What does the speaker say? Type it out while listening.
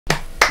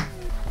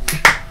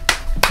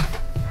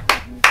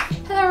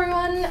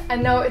everyone!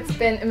 I know it's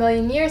been a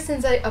million years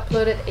since I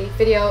uploaded a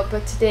video,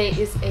 but today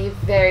is a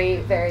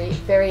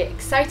very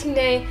exciting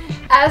day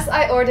as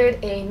I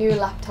ordered a new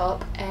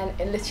laptop and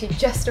it literally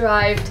just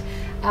arrived.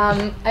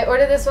 I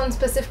ordered this one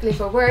specifically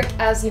for work.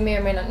 As you may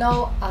or may not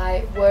know,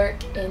 I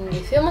work in the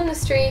film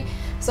industry,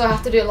 so I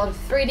have to do a lot of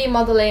 3D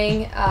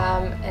modeling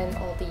and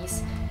all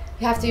these.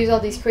 You have to use all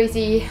these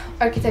crazy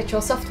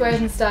architectural softwares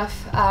and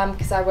stuff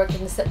because I work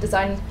in the set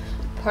design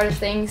part of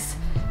things.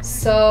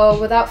 So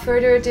without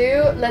further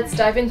ado, let's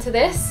dive into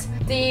this.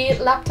 The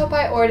laptop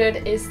I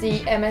ordered is the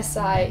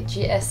MSI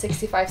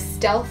GS65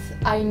 Stealth.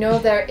 I know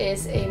there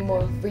is a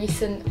more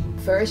recent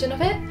version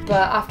of it,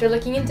 but after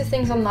looking into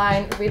things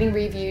online, reading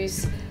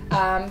reviews,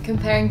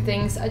 comparing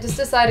things, I just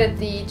decided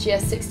the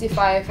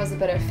GS65 was a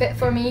better fit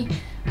for me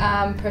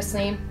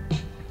personally.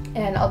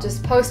 And I'll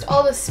just post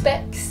all the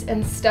specs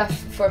and stuff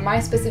for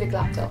my specific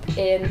laptop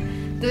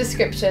in the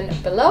description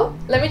below.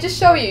 Let me just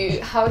show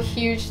you how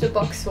huge the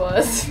box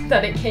was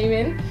that it came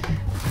in.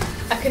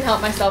 I couldn't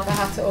help myself, I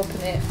had to open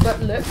it, but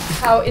look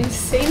how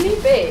insanely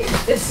big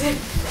this is.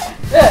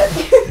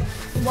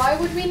 Look! Why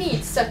would we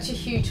need such a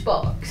huge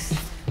box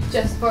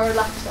just for a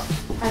laptop?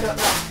 I don't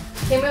know.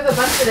 Came with a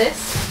bunch of this,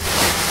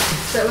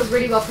 so it was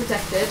really well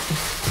protected.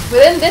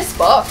 Within this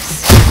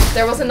box,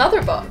 there was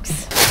another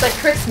box. It's like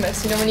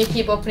Christmas, you know, when you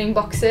keep opening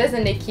boxes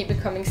and they keep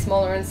becoming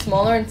smaller and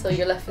smaller until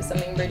you're left with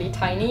something really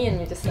tiny and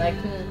you're just like,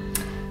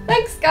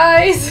 thanks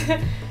guys!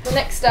 Well,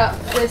 next up,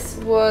 this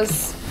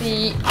was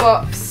the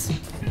box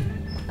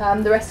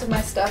the rest of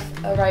my stuff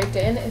arrived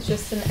in. It's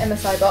just an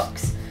MSI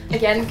box.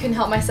 Again, couldn't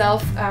help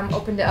myself,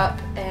 opened it up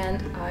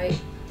and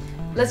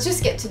let's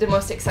just get to the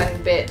most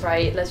exciting bit,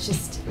 right? Let's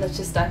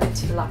just dive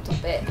into the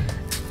laptop bit.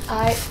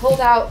 I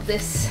pulled out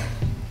this.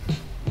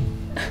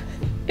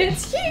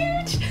 It's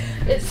huge!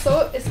 It's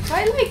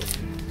quite like,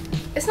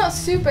 it's not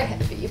super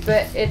heavy,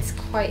 but it's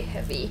quite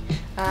heavy.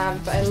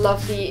 But I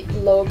love the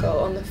logo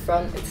on the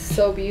front. It's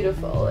so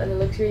beautiful and it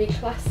looks really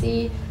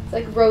classy. It's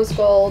like rose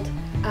gold,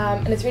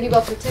 and it's really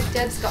well protected.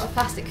 It's got a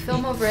plastic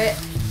film over it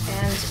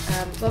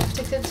and well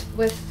protected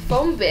with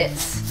foam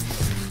bits,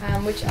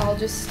 which I'll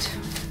just...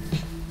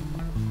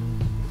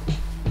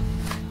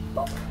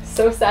 Oh,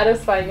 so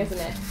satisfying, isn't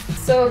it?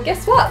 So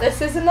guess what?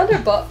 This is another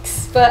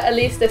box, but at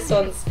least this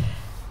one's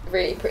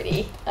really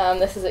pretty.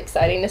 This is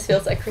exciting. This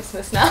feels like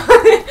Christmas now.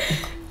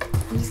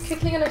 I'm just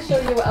quickly going to show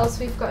you what else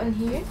we've got in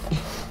here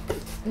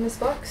in this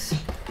box.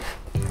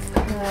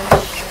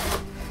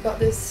 Got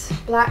this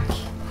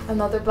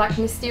another black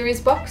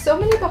mysterious box. So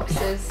many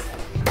boxes.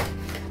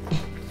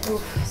 Ooh,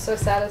 so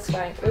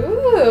satisfying.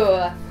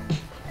 Ooh.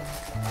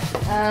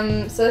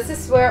 So this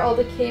is where all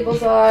the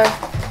cables are.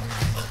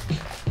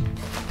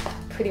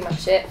 Pretty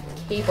much it.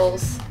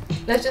 Cables.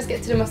 Let's just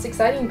get to the most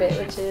exciting bit,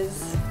 which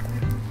is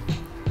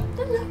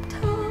the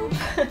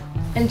laptop.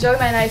 Enjoy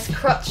my nice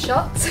crotch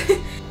shots.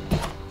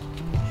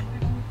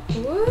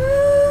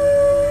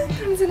 Woo!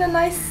 Comes in a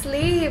nice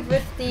sleeve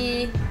with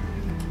the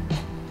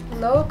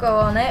logo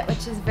on it,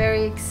 which is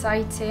very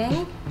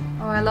exciting.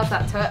 Oh, I love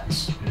that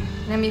touch.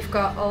 And then we've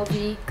got all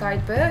the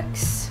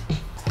guidebooks.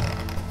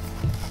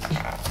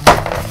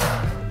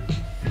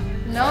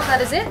 No,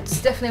 that is it.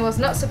 Definitely was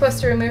not supposed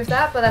to remove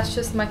that, but that's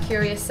just my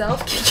curious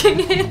self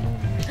kicking in.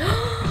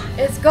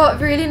 It's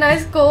got really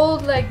nice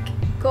gold, like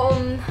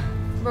golden,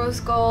 rose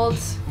gold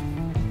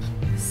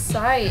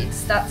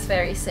sides. That's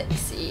very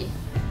sexy.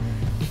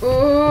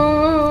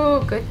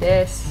 Ooh,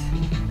 goodness.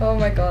 Oh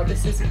my god,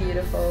 this is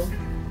beautiful.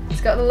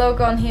 It's got the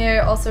logo on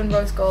here, also in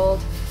rose gold.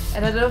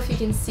 And I don't know if you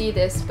can see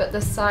this, but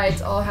the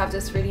sides all have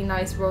this really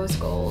nice rose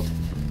gold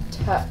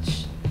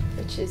touch,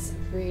 which is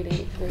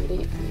really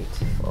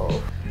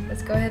beautiful.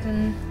 Let's go ahead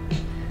and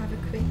have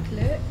a quick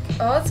look.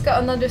 Oh, it's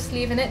got another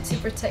sleeve in it to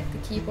protect the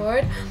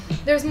keyboard.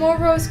 There's more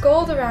rose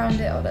gold around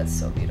it. Oh, that's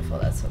so beautiful,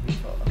 that's so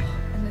beautiful. Oh,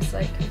 and it's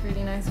like a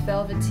really nice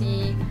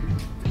velvety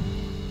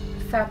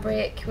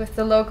fabric with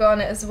the logo on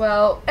it as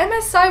well.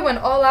 MSI went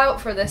all out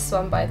for this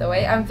one, by the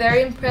way. I'm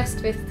very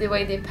impressed with the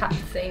way they packed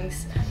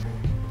things.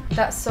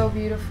 That's so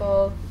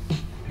beautiful.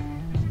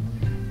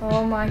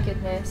 Oh my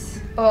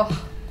goodness. Oh,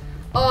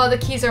 the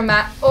keys are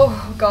matte.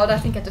 Oh god, I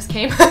think I just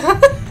came.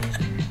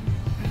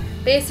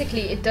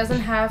 Basically, it doesn't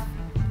have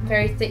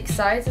very thick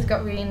sides. It's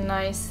got really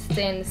nice,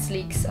 thin,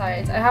 sleek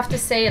sides. I have to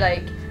say,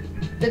 like,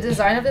 the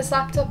design of this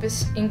laptop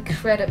is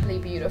incredibly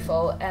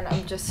beautiful and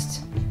I'm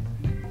just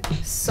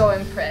so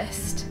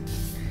impressed.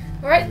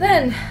 Alright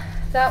then,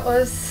 that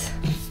was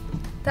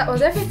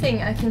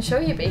everything I can show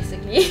you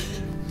basically.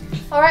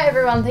 Alright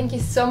everyone, thank you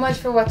so much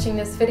for watching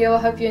this video. I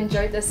hope you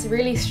enjoyed this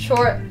really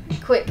short,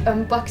 quick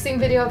unboxing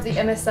video of the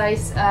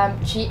MSI's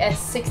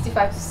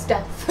GS65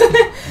 Stealth.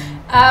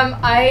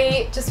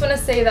 I just want to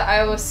say that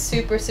I was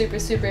super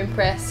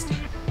impressed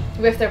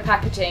with their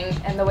packaging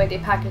and the way they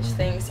package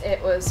things.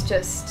 It was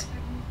just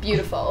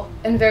beautiful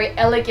and very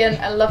elegant.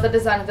 I love the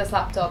design of this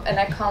laptop and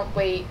I can't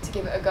wait to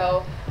give it a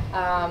go.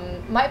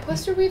 Might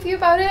post a review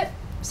about it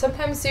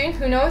sometime soon,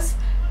 who knows.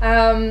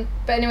 But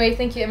anyway,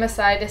 thank you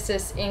MSI, this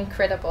is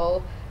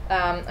incredible.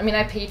 I mean,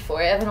 I paid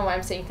for it. I don't know why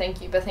I'm saying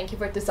thank you, but thank you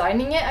for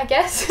designing it, I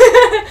guess.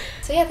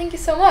 So yeah, thank you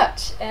so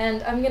much.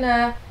 And I'm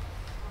gonna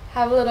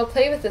have a little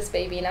play with this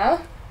baby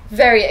now.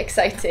 Very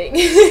exciting.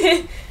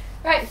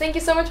 Right, thank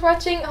you so much for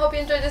watching. I hope you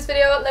enjoyed this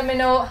video. Let me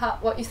know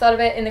what you thought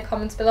of it in the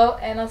comments below,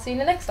 and I'll see you in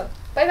the next one.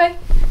 Bye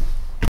bye.